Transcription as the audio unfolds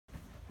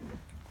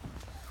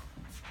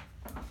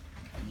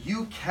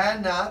You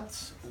cannot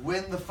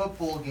win the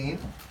football game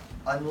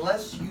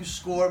unless you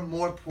score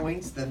more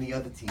points than the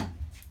other team.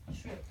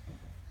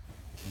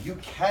 You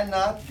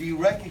cannot be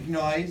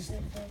recognized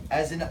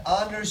as an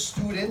honor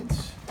student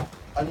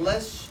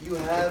unless you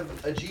have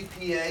a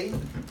GPA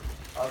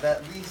of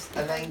at least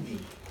a 90.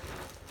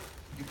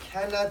 You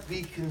cannot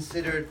be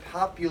considered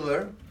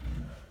popular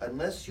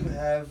unless you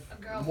have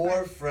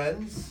more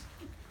friends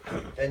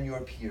than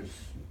your peers.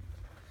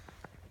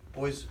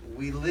 Boys,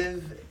 we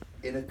live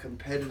in a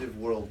competitive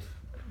world.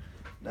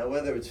 Now,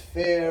 whether it's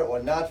fair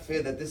or not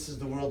fair that this is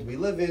the world we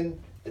live in,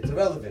 it's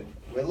irrelevant.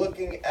 We're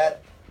looking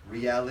at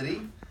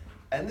reality,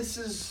 and this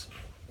is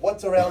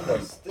what's around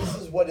us. This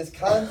is what is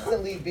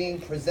constantly being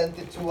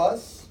presented to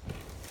us,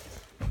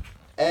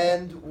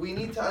 and we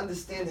need to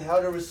understand how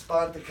to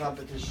respond to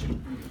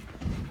competition.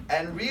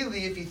 And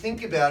really, if you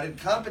think about it,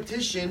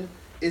 competition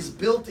is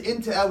built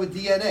into our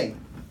DNA,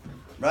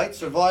 right?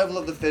 Survival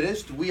of the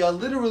fittest. We are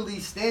literally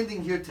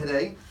standing here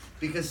today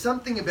because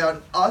something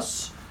about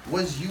us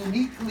was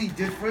uniquely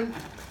different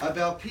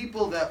about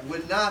people that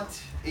were not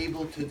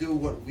able to do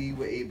what we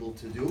were able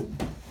to do.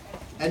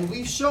 And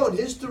we've shown,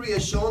 history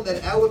has shown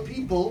that our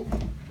people,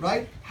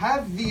 right,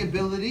 have the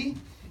ability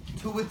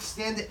to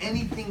withstand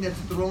anything that's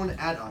thrown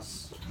at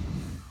us.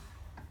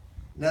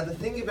 Now, the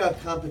thing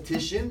about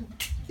competition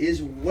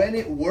is when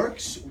it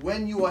works,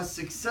 when you are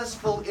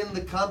successful in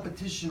the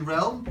competition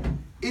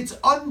realm, it's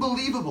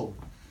unbelievable.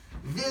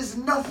 There's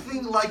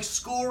nothing like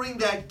scoring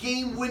that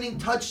game-winning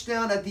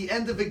touchdown at the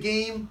end of a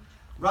game,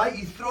 right?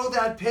 You throw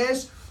that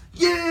pass,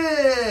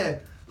 yeah,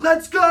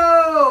 let's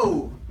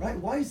go, right?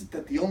 Why is it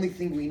that the only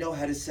thing we know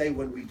how to say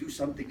when we do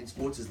something in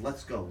sports is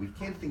let's go? We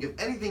can't think of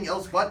anything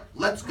else but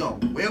let's go.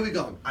 Where are we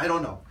going? I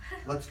don't know.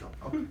 Let's go.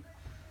 Okay.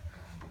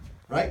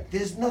 Right?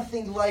 There's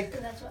nothing like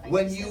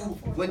when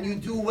you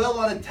do well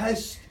on a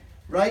test,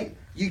 right?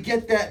 You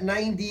get that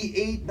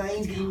 98,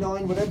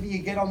 99, whatever you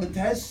get on the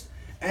test,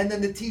 and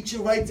then the teacher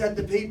writes at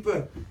the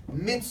paper,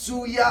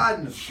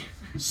 Mitsuyan,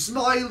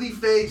 smiley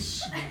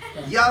face,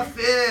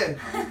 Yafeh,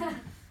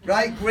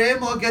 right?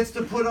 Grandma gets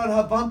to put on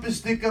her bumper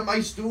sticker,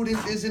 my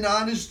student is an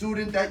honor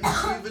student at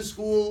Yeshiva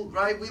school,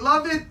 right? We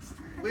love it.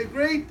 We're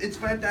great. It's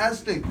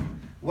fantastic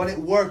when it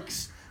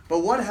works.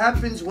 But what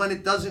happens when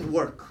it doesn't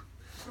work?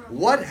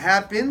 What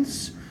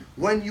happens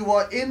when you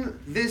are in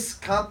this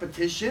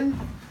competition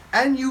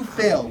and you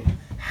fail?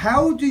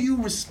 How do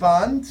you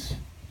respond?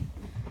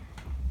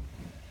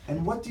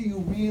 And what do you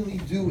really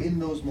do in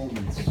those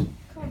moments?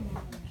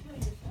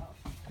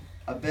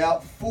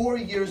 About 4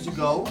 years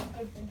ago,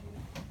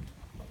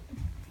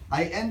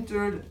 I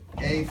entered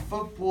a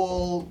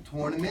football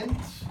tournament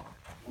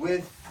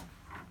with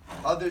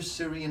other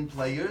Syrian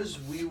players.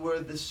 We were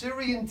the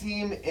Syrian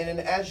team in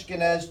an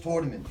Ashkenaz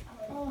tournament.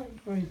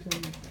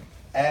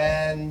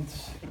 And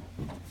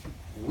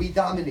we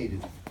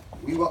dominated.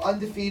 We were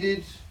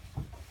undefeated.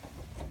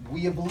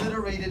 We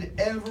obliterated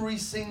every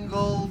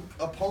single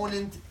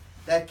opponent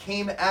that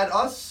came at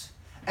us.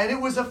 And it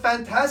was a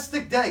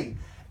fantastic day.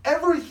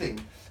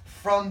 Everything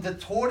from the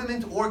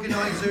tournament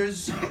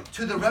organizers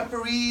to the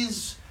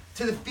referees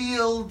to the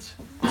field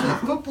to the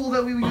football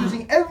that we were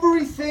using,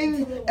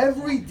 everything,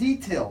 every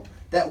detail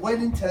that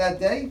went into that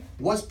day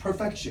was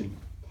perfection.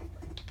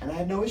 And I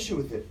had no issue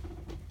with it.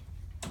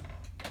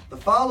 The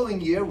following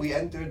year, we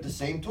entered the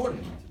same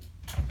tournament.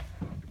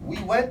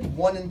 We went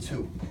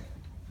 1-2.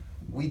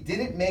 We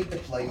didn't make the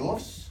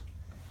playoffs,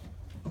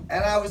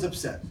 and I was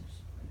upset.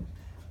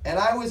 And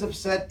I was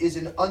upset is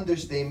an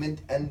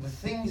understatement, and the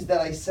things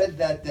that I said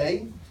that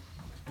day,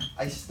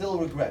 I still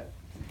regret,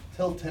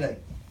 till today.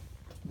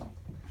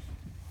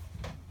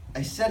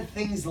 I said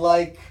things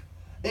like,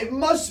 it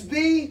must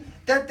be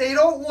that they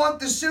don't want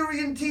the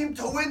Syrian team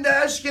to win the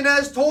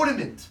Ashkenaz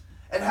tournament.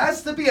 It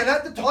has to be, and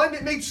at the time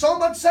it made so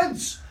much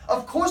sense.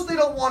 Of course they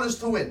don't want us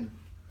to win.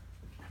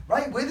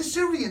 Right? We're the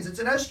Syrians. It's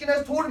an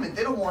Ashkenaz tournament.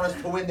 They don't want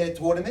us to win their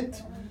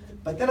tournament.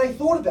 But then I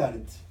thought about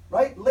it.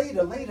 Right?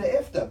 Later,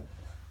 after.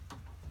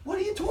 What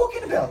are you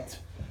talking about?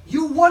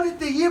 You won it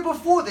the year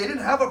before. They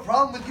didn't have a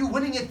problem with you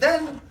winning it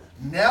then.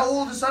 Now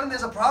all of a sudden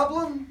there's a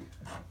problem?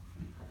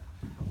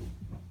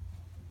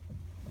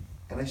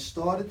 And I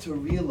started to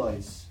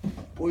realize,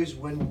 boys,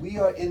 when we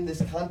are in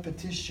this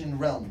competition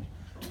realm,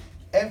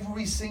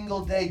 every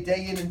single day,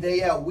 day in and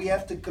day out, we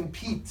have to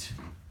compete.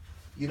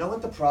 You know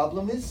what the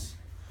problem is?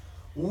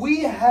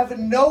 We have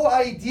no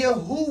idea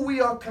who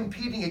we are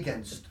competing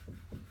against.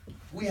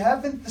 We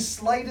haven't the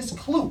slightest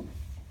clue.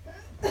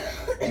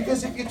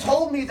 Because if you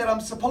told me that I'm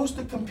supposed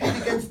to compete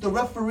against the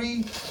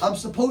referee, I'm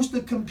supposed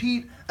to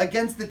compete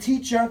against the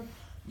teacher,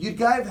 you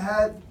guys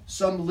have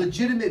some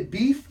legitimate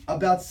beef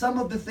about some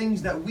of the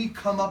things that we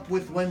come up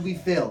with when we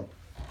fail,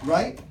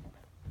 right?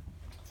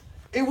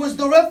 It was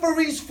the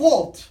referee's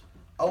fault.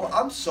 Oh,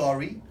 I'm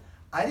sorry.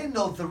 I didn't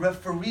know the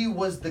referee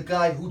was the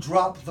guy who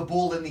dropped the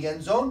ball in the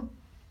end zone.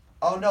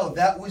 Oh no,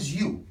 that was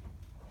you.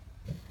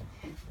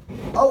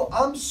 Oh,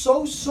 I'm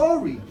so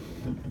sorry.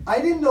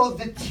 I didn't know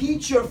the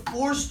teacher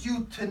forced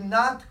you to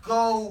not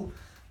go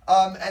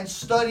and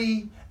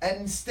study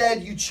and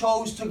instead you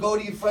chose to go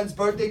to your friend's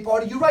birthday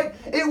party. You're right.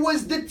 It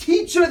was the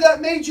teacher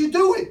that made you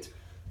do it.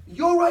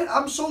 You're right.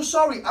 I'm so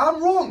sorry.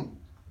 I'm wrong.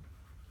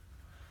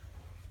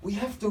 We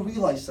have to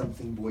realize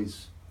something,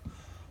 boys.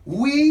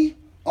 We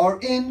are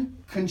in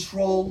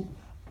control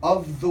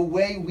of the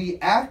way we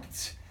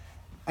act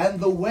and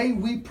the way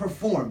we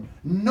perform.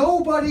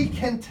 Nobody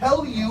can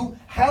tell you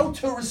how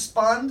to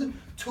respond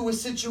to a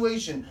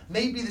situation.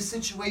 Maybe the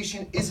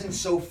situation isn't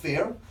so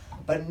fair,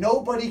 but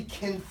nobody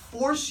can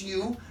force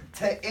you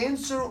to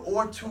answer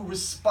or to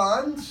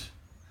respond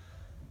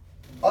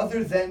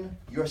other than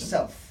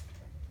yourself.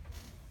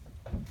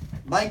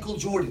 Michael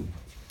Jordan,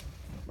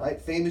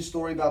 right? Famous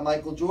story about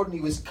Michael Jordan.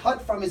 He was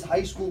cut from his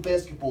high school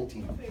basketball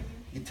team.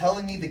 You're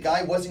telling me the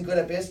guy wasn't good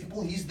at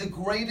basketball? He's the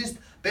greatest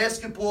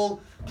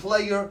basketball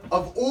player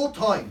of all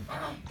time.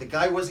 The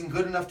guy wasn't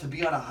good enough to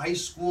be on a high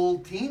school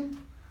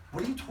team?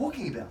 What are you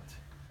talking about?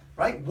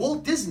 Right?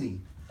 Walt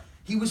Disney.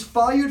 He was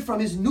fired from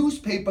his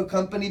newspaper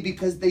company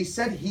because they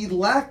said he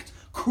lacked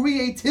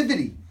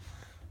creativity.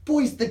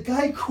 Boys, the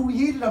guy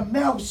created a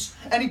mouse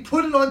and he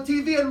put it on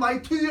TV, and my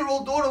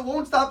 2-year-old daughter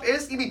won't stop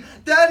asking me,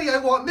 Daddy, I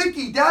want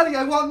Mickey. Daddy,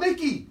 I want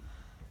Mickey.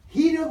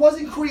 He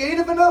wasn't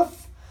creative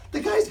enough. The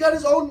guy's got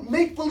his own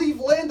make-believe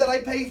land that I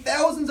pay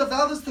thousands of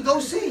dollars to go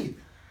see.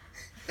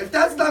 If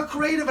that's not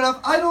creative enough,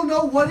 I don't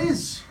know what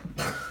is.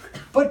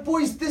 But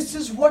boys, this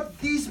is what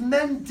these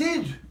men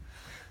did.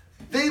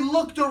 They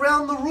looked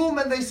around the room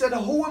and they said,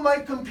 who am I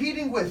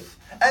competing with?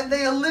 And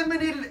they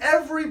eliminated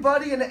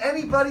everybody and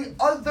anybody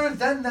other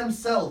than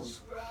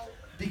themselves.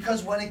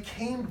 Because when it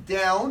came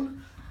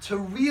down to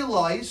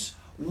realize,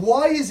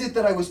 why is it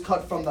that I was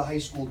cut from the high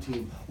school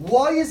team?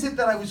 Why is it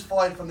that I was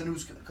fired from the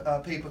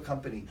newspaper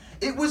company?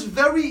 It was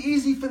very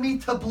easy for me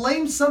to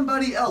blame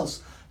somebody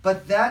else,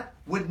 but that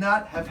would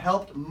not have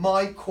helped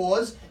my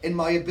cause and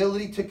my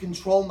ability to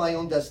control my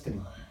own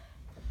destiny.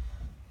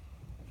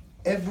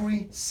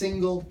 Every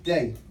single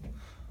day,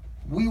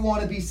 we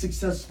want to be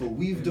successful.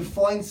 We've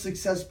defined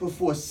success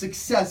before.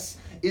 Success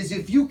is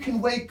if you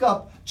can wake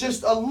up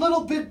just a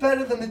little bit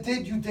better than the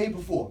day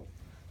before.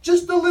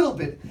 Just a little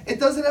bit. It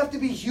doesn't have to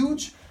be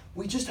huge.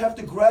 We just have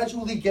to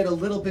gradually get a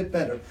little bit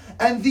better.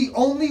 And the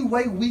only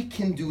way we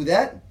can do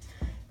that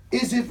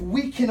is if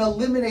we can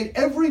eliminate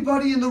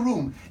everybody in the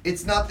room.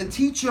 It's not the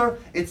teacher,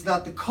 it's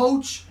not the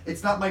coach,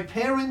 it's not my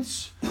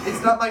parents,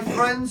 it's not my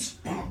friends.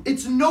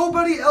 It's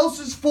nobody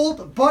else's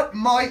fault but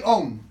my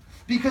own.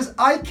 Because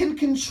I can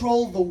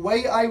control the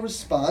way I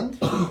respond.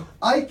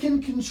 I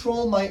can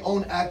control my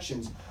own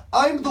actions.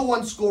 I'm the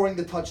one scoring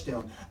the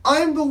touchdown.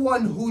 I'm the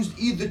one who's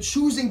either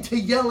choosing to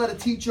yell at a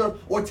teacher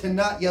or to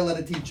not yell at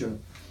a teacher.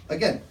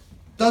 Again,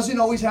 doesn't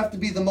always have to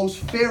be the most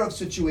fair of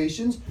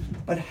situations,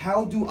 but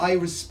how do I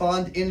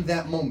respond in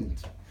that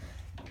moment?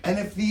 And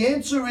if the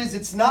answer is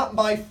it's not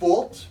my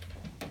fault,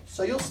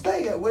 so you'll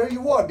stay at where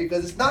you are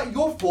because it's not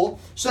your fault.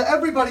 So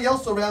everybody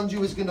else around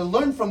you is going to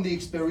learn from the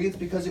experience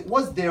because it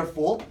was their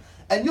fault,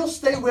 and you'll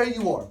stay where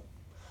you are.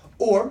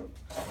 Or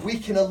we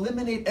can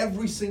eliminate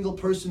every single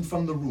person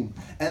from the room.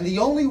 And the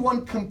only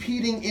one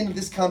competing in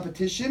this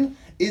competition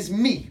is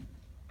me.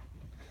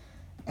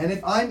 And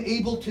if I'm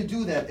able to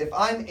do that, if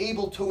I'm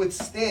able to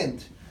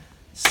withstand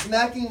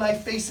smacking my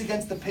face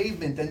against the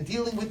pavement and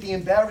dealing with the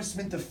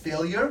embarrassment of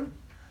failure,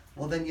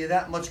 well then you're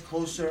that much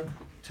closer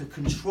to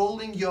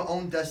controlling your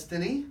own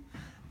destiny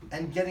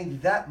and getting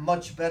that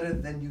much better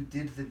than you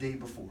did the day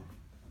before.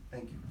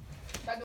 Thank you.